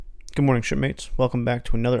Good morning, shipmates. Welcome back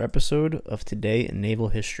to another episode of Today in Naval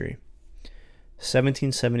History.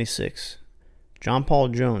 1776. John Paul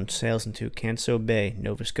Jones sails into Canso Bay,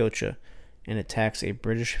 Nova Scotia, and attacks a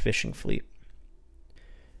British fishing fleet.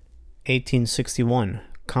 1861.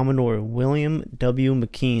 Commodore William W.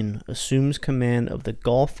 McKean assumes command of the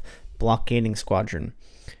Gulf Blockading Squadron,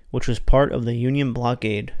 which was part of the Union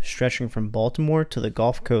blockade stretching from Baltimore to the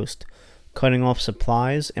Gulf Coast, cutting off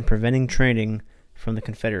supplies and preventing trading from the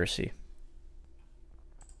Confederacy.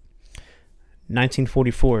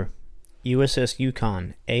 1944. USS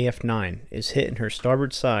Yukon AF-9 is hit in her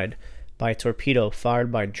starboard side by a torpedo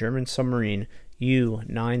fired by German submarine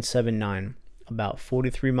U-979 about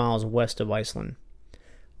 43 miles west of Iceland.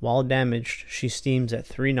 While damaged, she steams at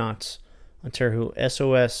 3 knots until her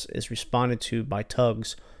SOS is responded to by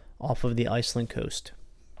tugs off of the Iceland coast.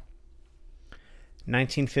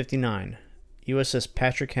 1959. USS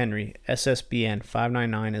Patrick Henry SSBN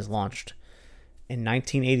 599 is launched. In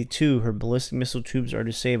 1982, her ballistic missile tubes are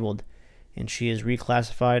disabled, and she is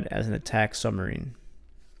reclassified as an attack submarine.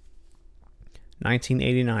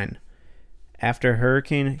 1989. After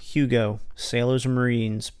Hurricane Hugo, sailors and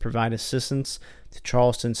Marines provide assistance to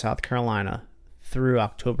Charleston, South Carolina through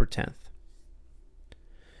October 10th.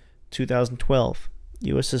 2012.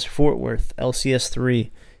 USS Fort Worth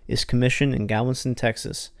LCS-3 is commissioned in Galveston,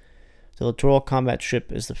 Texas. The Littoral Combat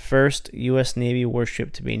Ship is the first U.S. Navy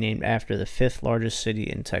warship to be named after the 5th largest city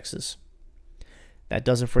in Texas. That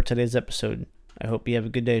does it for today's episode. I hope you have a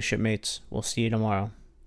good day, shipmates. We'll see you tomorrow.